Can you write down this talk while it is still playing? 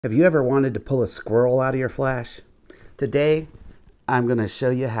Have you ever wanted to pull a squirrel out of your flash? Today, I'm going to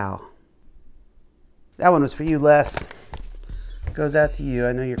show you how. That one was for you, Les. Goes out to you.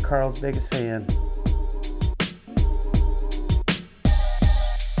 I know you're Carl's biggest fan.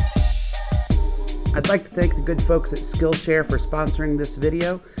 I'd like to thank the good folks at Skillshare for sponsoring this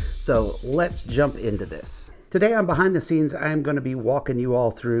video. So let's jump into this. Today on Behind the Scenes, I'm going to be walking you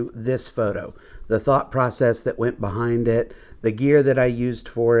all through this photo, the thought process that went behind it, the gear that I used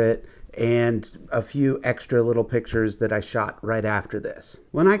for it, and a few extra little pictures that I shot right after this.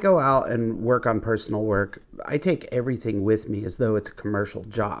 When I go out and work on personal work, I take everything with me as though it's a commercial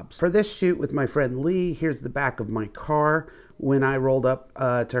job. For this shoot with my friend Leigh, here's the back of my car when I rolled up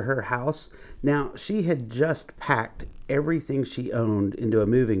to her house. Now, she had just packed everything she owned into a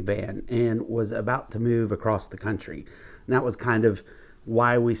moving van and was about to move across the country. And that was kind of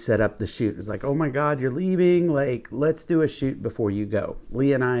why we set up the shoot. It was like, oh my God, you're leaving? Like, let's do a shoot before you go.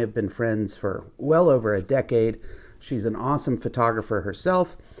 Leigh and I have been friends for well over a decade. She's an awesome photographer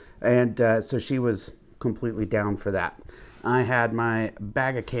herself. And so she was completely down for that. I had my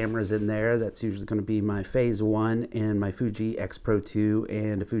bag of cameras in there. That's usually going to be my Phase 1 and my Fuji X Pro 2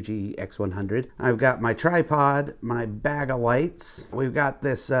 and a Fuji X100. I've got my tripod, my bag of lights. We've got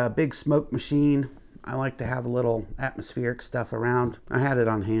this big smoke machine. I like to have a little atmospheric stuff around. I had it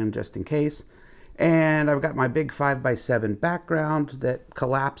on hand just in case. And I've got my big 5x7 background that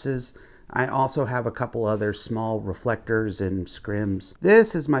collapses. I also have a couple other small reflectors and scrims.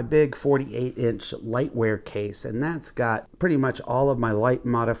 This is my big 48-inch lightwear case, and that's got pretty much all of my light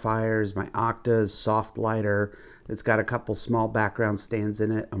modifiers, my octas, soft lighter. It's got a couple small background stands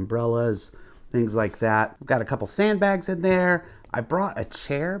in it, umbrellas, things like that. I've got a couple sandbags in there. I brought a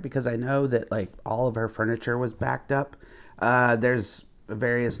chair because I know that like all of her furniture was backed up. There's a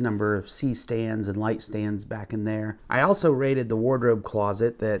various number of C-stands and light stands back in there. I also raided the wardrobe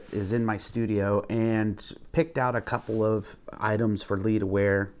closet that is in my studio and picked out a couple of items for Leigh to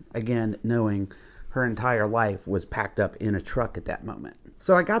wear, again, knowing her entire life was packed up in a truck at that moment.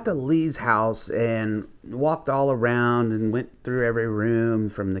 So I got to Leigh's house and walked all around and went through every room,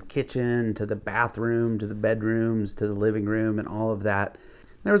 from the kitchen to the bathroom to the bedrooms to the living room and all of that.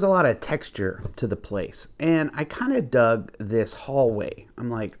 There was a lot of texture to the place, and I kind of dug this hallway. I'm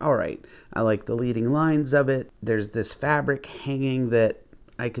like, all right, I like the leading lines of it. There's this fabric hanging that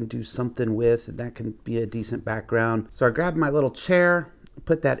I can do something with, and that can be a decent background. So I grabbed my little chair,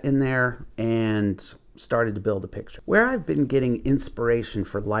 put that in there, and started to build a picture. Where I've been getting inspiration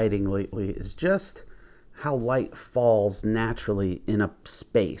for lighting lately is just how light falls naturally in a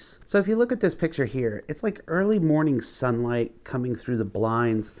space. So if you look at this picture here, it's like early morning sunlight coming through the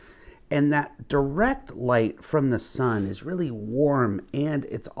blinds, and that direct light from the sun is really warm, and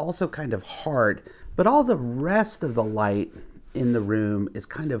it's also kind of hard, but all the rest of the light in the room is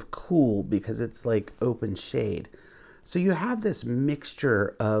kind of cool because it's like open shade. So you have this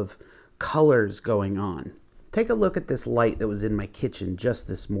mixture of colors going on. Take a look at this light that was in my kitchen just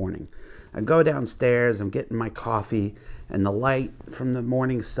this morning. I go downstairs, I'm getting my coffee, and the light from the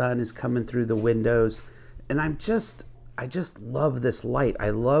morning sun is coming through the windows, and I just love this light. I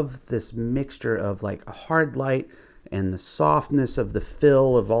love this mixture of like a hard light and the softness of the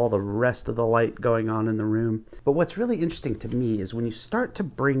fill of all the rest of the light going on in the room. But what's really interesting to me is when you start to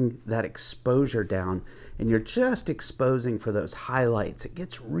bring that exposure down and you're just exposing for those highlights, it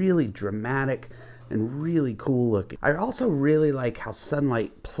gets really dramatic and really cool looking. I also really like how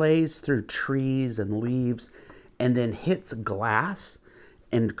sunlight plays through trees and leaves and then hits glass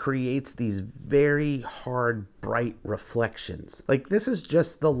and creates these very hard, bright reflections. Like this is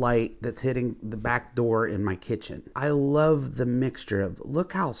just the light that's hitting the back door in my kitchen. I love the mixture of,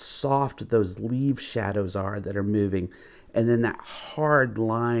 look how soft those leaf shadows are that are moving, and then that hard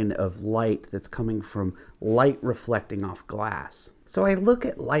line of light that's coming from light reflecting off glass. So I look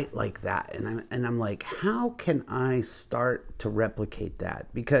at light like that and I'm like, how can I start to replicate that?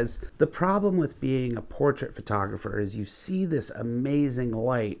 Because the problem with being a portrait photographer is you see this amazing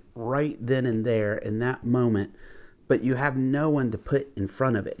light right then and there in that moment, but you have no one to put in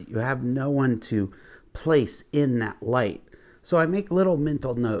front of it. You have no one to place in that light. So I make little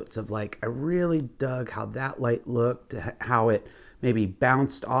mental notes of like, I really dug how that light looked, how it maybe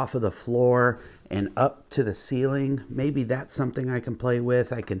bounced off of the floor and up to the ceiling. Maybe that's something I can play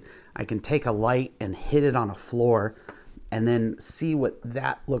with. I can take a light and hit it on a floor and then see what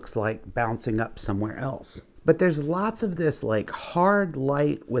that looks like bouncing up somewhere else. But there's lots of this like hard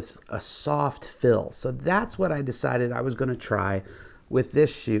light with a soft fill. So that's what I decided I was going to try with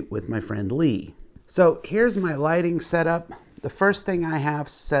this shoot with my friend Leigh. So here's my lighting setup. The first thing I have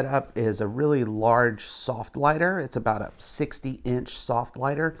set up is a really large soft lighter. It's about a 60-inch soft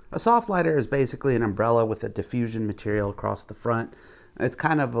lighter. A soft lighter is basically an umbrella with a diffusion material across the front. It's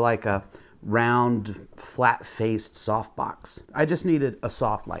kind of like a round, flat-faced softbox. I just needed a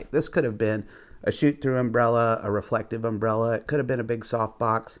soft light. This could have been a shoot-through umbrella, a reflective umbrella. It could have been a big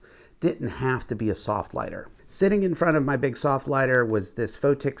softbox. Didn't have to be a soft lighter. Sitting in front of my big soft lighter was this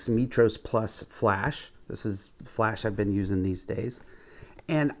Photix Metros Plus flash. This is the flash I've been using these days.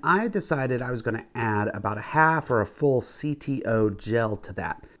 And I decided I was going to add about a half or a full CTO gel to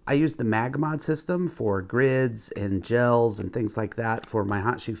that. I used the MagMod system for grids and gels and things like that for my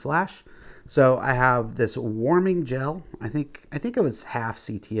hot shoe flash. So I have this warming gel. I think it was half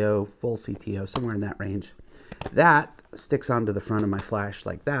CTO, full CTO, somewhere in that range. That sticks onto the front of my flash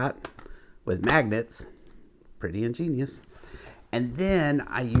like that with magnets. Pretty ingenious. And then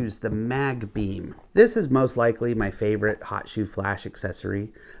I use the Mag Beam. This is most likely my favorite hot shoe flash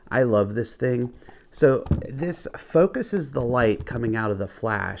accessory. I love this thing. So this focuses the light coming out of the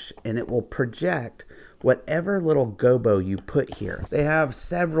flash, and it will project whatever little gobo you put here. They have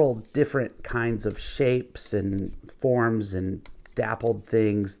several different kinds of shapes and forms and dappled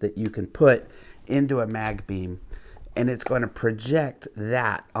things that you can put into a Mag Beam, and it's going to project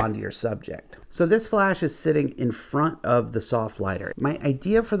that onto your subject. So this flash is sitting in front of the soft lighter. My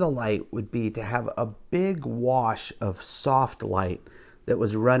idea for the light would be to have a big wash of soft light that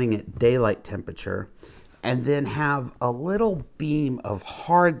was running at daylight temperature, and then have a little beam of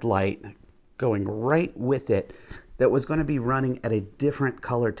hard light going right with it that was going to be running at a different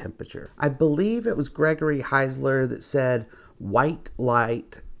color temperature. I believe it was Gregory Heisler that said, white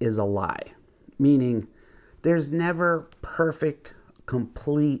light is a lie, meaning there's never perfect,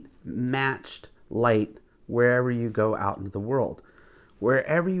 complete, matched light wherever you go out into the world.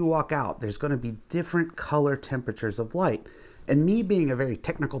 Wherever you walk out, there's going to be different color temperatures of light. And me being a very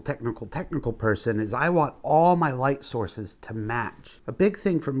technical person is I want all my light sources to match. A big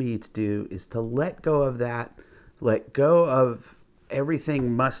thing for me to do is to let go of that, let go of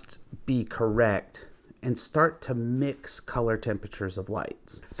everything must be correct, and start to mix color temperatures of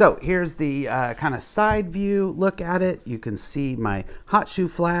lights. So here's the kind of side view look at it. You can see my hot shoe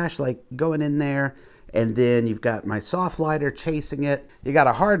flash like going in there, and then you've got my soft lighter chasing it. You got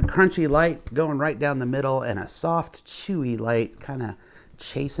a hard crunchy light going right down the middle and a soft chewy light kind of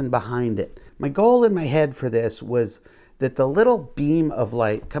chasing behind it. My goal in my head for this was that the little beam of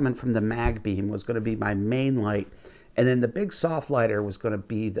light coming from the Mag Beam was going to be my main light, and then the big soft lighter was going to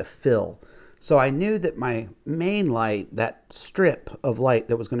be the fill. So I knew that my main light, that strip of light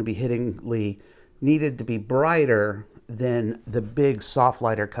that was going to be hitting Leigh, needed to be brighter than the big soft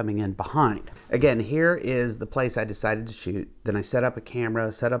lighter coming in behind. Again, here is the place I decided to shoot. Then I set up a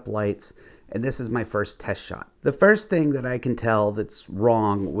camera, set up lights, and this is my first test shot. The first thing that I can tell that's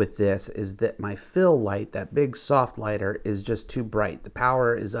wrong with this is that my fill light, that big soft lighter, is just too bright. The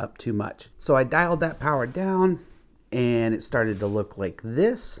power is up too much. So I dialed that power down, and it started to look like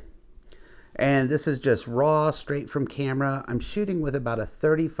this. And this is just raw, straight from camera. I'm shooting with about a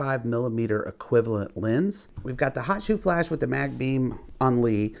 35mm equivalent lens. We've got the hot shoe flash with the Mag Beam on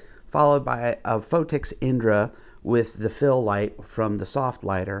Leigh, followed by a Photix Indra with the fill light from the soft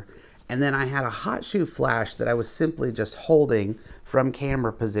lighter. And then I had a hot shoe flash that I was simply just holding from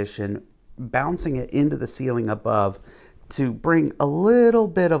camera position, bouncing it into the ceiling above to bring a little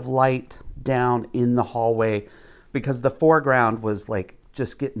bit of light down in the hallway, because the foreground was like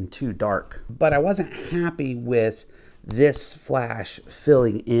just getting too dark. But I wasn't happy with this flash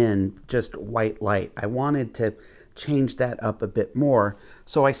filling in just white light. I wanted to change that up a bit more.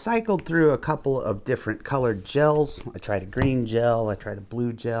 So I cycled through a couple of different colored gels. I tried a green gel, I tried a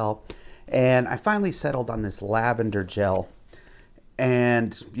blue gel, and I finally settled on this lavender gel.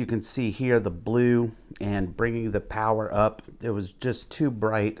 And you can see here the blue and bringing the power up. It was just too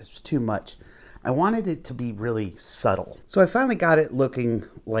bright, it was too much. I wanted it to be really subtle. So I finally got it looking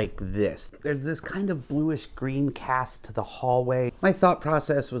like this. There's this kind of bluish green cast to the hallway. My thought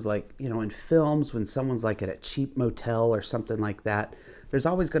process was like, you know, in films when someone's like at a cheap motel or something like that, there's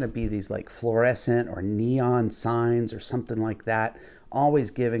always gonna be these like fluorescent or neon signs or something like that, always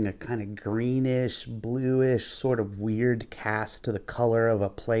giving a kind of greenish, bluish, sort of weird cast to the color of a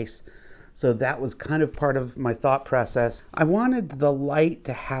place. So that was kind of part of my thought process. I wanted the light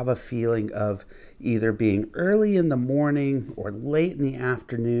to have a feeling of either being early in the morning or late in the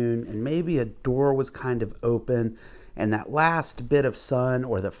afternoon, and maybe a door was kind of open, and that last bit of sun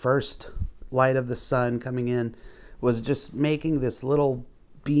or the first light of the sun coming in was just making this little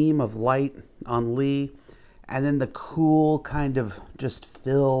beam of light on Leigh and then the cool kind of just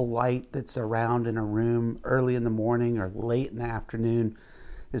fill light that's around in a room early in the morning or late in the afternoon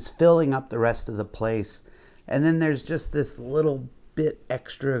is filling up the rest of the place. And then there's just this little bit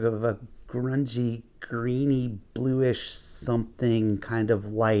extra of a grungy, greeny, bluish something kind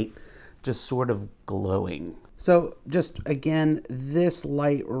of light just sort of glowing. So just again, this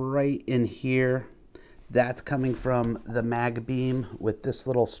light right in here, that's coming from the mag beam with this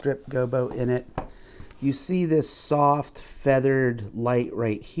little strip gobo in it. You see this soft feathered light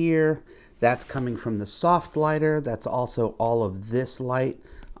right here. That's coming from the soft lighter. That's also all of this light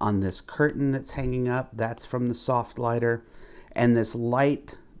on this curtain that's hanging up. That's from the soft lighter. And this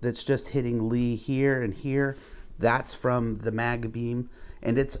light that's just hitting Leigh here and here, that's from the mag beam.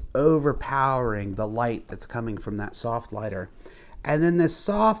 And it's overpowering the light that's coming from that soft lighter. And then this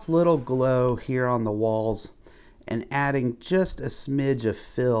soft little glow here on the walls, and adding just a smidge of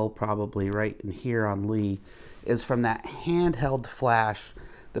fill probably right in here on Leigh, is from that handheld flash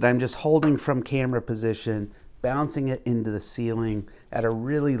that I'm just holding from camera position, bouncing it into the ceiling at a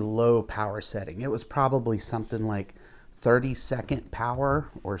really low power setting. It was probably something like 32nd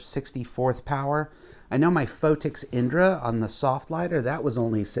power or 64th power. I know my Photix Indra on the soft lighter, that was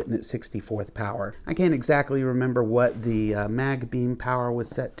only sitting at 64th power. I can't exactly remember what the mag beam power was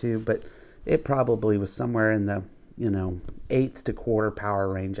set to, but it probably was somewhere in the, 1/8 to 1/4 power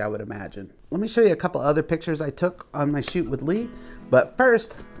range, I would imagine. Let me show you a couple other pictures I took on my shoot with Leigh, but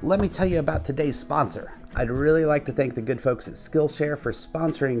first, let me tell you about today's sponsor. I'd really like to thank the good folks at Skillshare for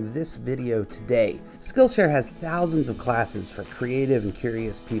sponsoring this video today. Skillshare has thousands of classes for creative and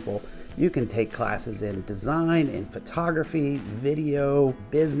curious people. You can take classes in design, in photography, video,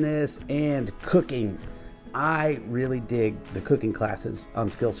 business, and cooking. I really dig the cooking classes on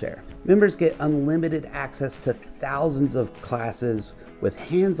Skillshare. Members get unlimited access to thousands of classes with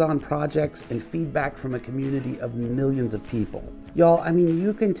hands-on projects and feedback from a community of millions of people. Y'all, I mean,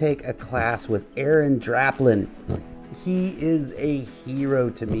 you can take a class with Aaron Draplin. He is a hero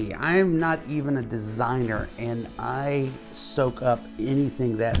to me. I'm not even a designer, and I soak up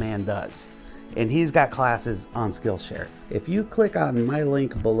anything that man does. And he's got classes on Skillshare. If you click on my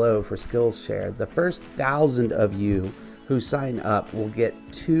link below for Skillshare, the first 1,000 of you who sign up will get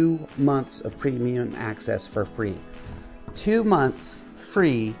 2 months of premium access for free. 2 months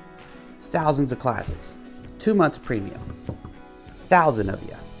free, thousands of classes. 2 months premium. 1,000 of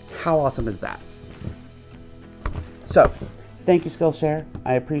you. How awesome is that? So, thank you Skillshare.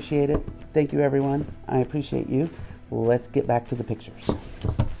 I appreciate it. Thank you everyone. I appreciate you. Let's get back to the pictures.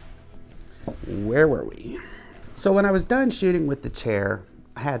 Where were we? So when I was done shooting with the chair,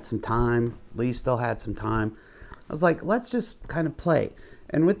 I had some time. Leigh still had some time. I was like, let's just kind of play.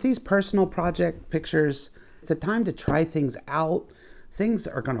 And with these personal project pictures, it's a time to try things out. Things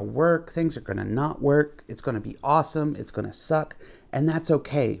are going to work. Things are going to not work. It's going to be awesome. It's going to suck. And that's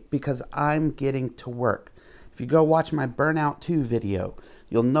okay because I'm getting to work. If you go watch my Burnout 2 video,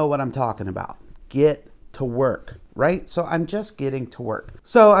 you'll know what I'm talking about. Get to work, right? So I'm just getting to work.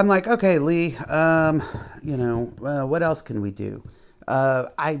 So I'm like, okay, Leigh, what else can we do?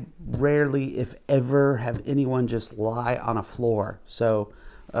 I rarely, if ever, have anyone just lie on a floor. So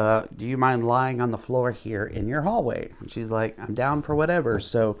do you mind lying on the floor here in your hallway? And she's like, I'm down for whatever.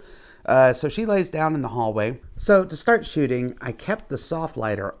 So she lays down in the hallway. So to start shooting, I kept the soft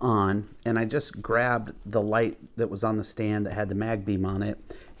lighter on and I just grabbed the light that was on the stand that had the mag beam on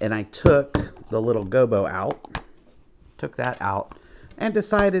it. And I took the little gobo out, took that out, and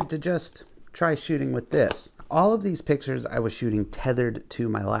decided to just try shooting with this. All of these pictures I was shooting tethered to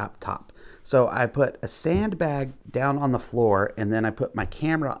my laptop. So I put a sandbag down on the floor and then I put my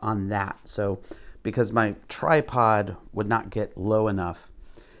camera on that. So because my tripod would not get low enough.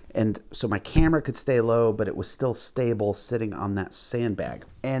 And so my camera could stay low, but it was still stable sitting on that sandbag.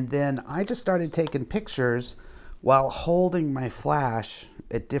 And then I just started taking pictures while holding my flash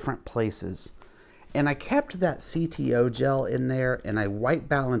at different places. And I kept that CTO gel in there and I white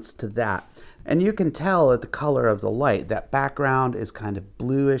balanced to that. And you can tell at the color of the light, that background is kind of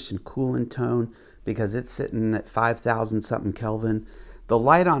bluish and cool in tone because it's sitting at 5,000 something Kelvin. The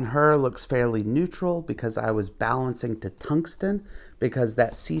light on her looks fairly neutral because I was balancing to tungsten because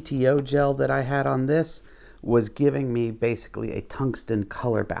that CTO gel that I had on this was giving me basically a tungsten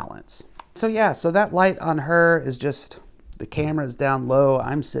color balance. So yeah, so that light on her is just, the camera's down low,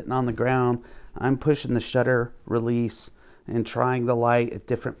 I'm sitting on the ground, I'm pushing the shutter release and trying the light at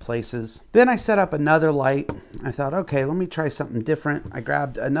different places. Then I set up another light. I thought, okay, let me try something different. I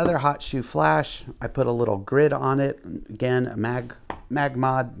grabbed another hot shoe flash. I put a little grid on it. Again, a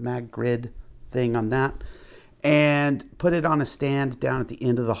mag grid thing on that. And put it on a stand down at the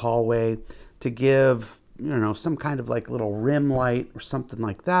end of the hallway to give you know, some kind of like little rim light or something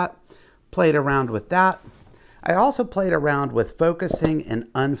like that. Played around with that. I also played around with focusing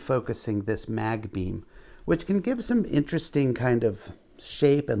and unfocusing this mag beam, which can give some interesting kind of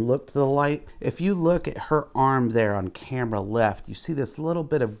shape and look to the light. If you look at her arm there on camera left, you see this little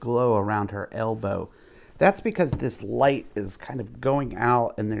bit of glow around her elbow. That's because this light is kind of going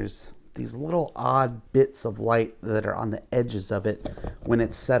out, and there's these little odd bits of light that are on the edges of it when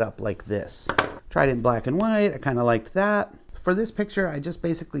it's set up like this. Tried it in black and white. I kind of liked that. For this picture, I just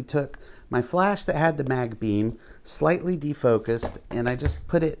basically took my flash that had the mag beam, slightly defocused, and I just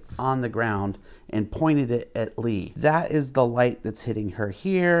put it on the ground and pointed it at Leigh. That is the light that's hitting her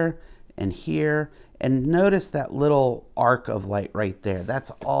here and here. And notice that little arc of light right there.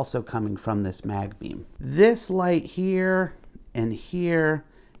 That's also coming from this mag beam. This light here and here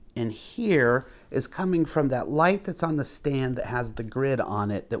and here is coming from that light that's on the stand that has the grid on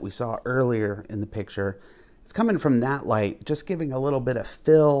it that we saw earlier in the picture. It's coming from that light, just giving a little bit of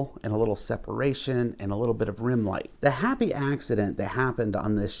fill and a little separation and a little bit of rim light. The happy accident that happened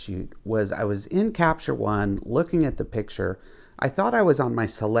on this shoot was I was in Capture One looking at the picture. I thought I was on my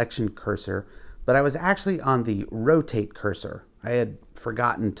selection cursor, but I was actually on the rotate cursor. I had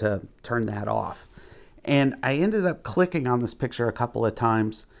forgotten to turn that off. And I ended up clicking on this picture a couple of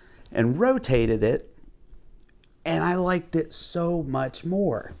times and rotated it, and I liked it so much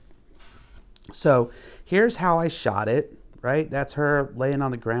more. So here's how I shot it, right? That's her laying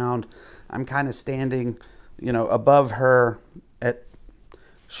on the ground. I'm kind of standing, you know, above her,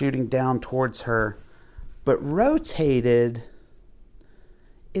 shooting down towards her. But rotated,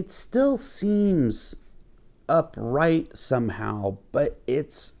 it still seems upright somehow, but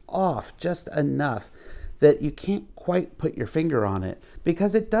it's off just enough that you can't quite put your finger on it,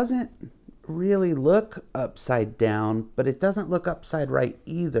 because it doesn't really look upside down, but it doesn't look upside right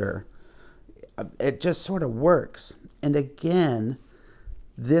either. It just sort of works. And again,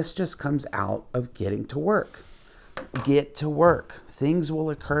 this just comes out of getting to work. Get to work. Things will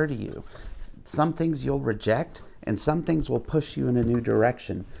occur to you. Some things you'll reject, and some things will push you in a new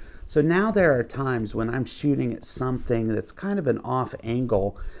direction. So now there are times when I'm shooting at something that's kind of an off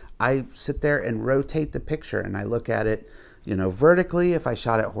angle. I sit there and rotate the picture, and I look at it, you know, vertically. If I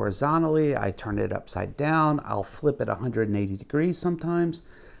shot it horizontally, I turn it upside down. I'll flip it 180 degrees sometimes.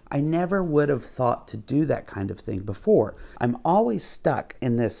 I never would have thought to do that kind of thing before. I'm always stuck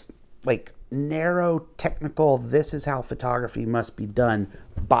in this like narrow technical, this is how photography must be done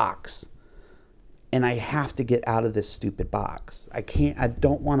box. And I have to get out of this stupid box. I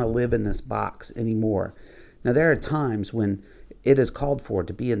don't want to live in this box anymore. Now there are times when it is called for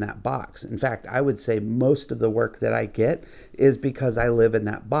to be in that box. In fact, I would say most of the work that I get is because I live in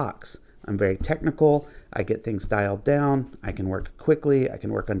that box. I'm very technical. I get things dialed down. I can work quickly. I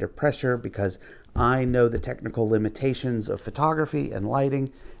can work under pressure because I know the technical limitations of photography and lighting,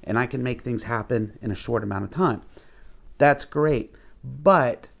 and I can make things happen in a short amount of time. That's great,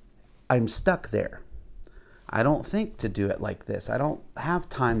 but I'm stuck there. I don't think to do it like this. I don't have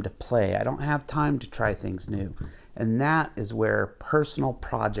time to play. I don't have time to try things new. And that is where personal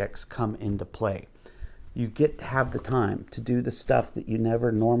projects come into play. You get to have the time to do the stuff that you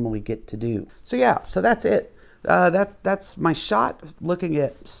never normally get to do. So yeah, so that's it. That's my shot, looking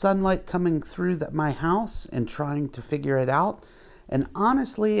at sunlight coming through my house and trying to figure it out. And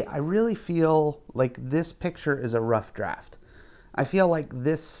honestly, I really feel like this picture is a rough draft. I feel like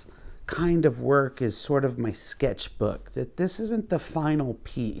this kind of work is sort of my sketchbook, that this isn't the final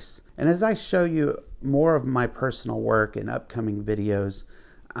piece. And as I show you more of my personal work in upcoming videos,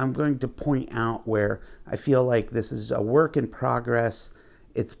 I'm going to point out where I feel like this is a work in progress.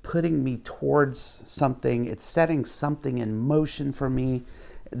 It's putting me towards something. It's setting something in motion for me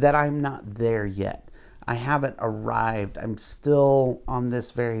that I'm not there yet. I haven't arrived. I'm still on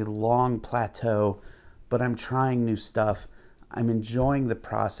this very long plateau, but I'm trying new stuff. I'm enjoying the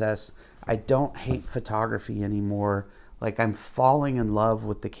process. I don't hate photography anymore. Like, I'm falling in love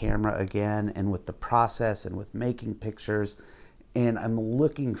with the camera again, and with the process, and with making pictures. And I'm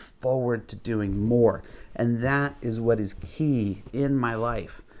looking forward to doing more. And that is what is key in my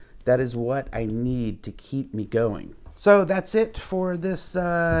life. That is what I need to keep me going. So that's it for this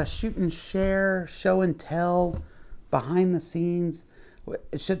shoot and share, show and tell, behind the scenes.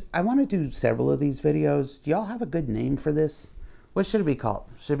 I want to do several of these videos. Do y'all have a good name for this? What should it be called?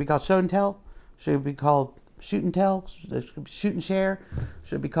 Should it be called show and tell? Should it be called shoot and tell? Shoot and share?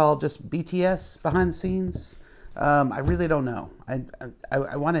 Should it be called just BTS, behind the scenes? I really don't know.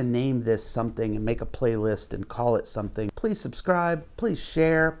 I want to name this something and make a playlist and call it something. Please subscribe, please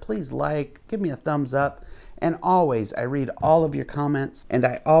share, please like, give me a thumbs up, And always, I read all of your comments, and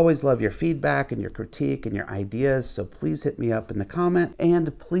I always love your feedback and your critique and your ideas, so please hit me up in the comment,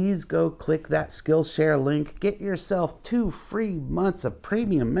 and please go click that Skillshare link. Get yourself 2 free months of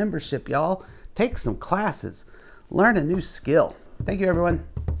premium membership, y'all. Take some classes. Learn a new skill. Thank you, everyone.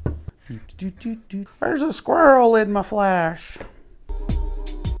 There's a squirrel in my flash.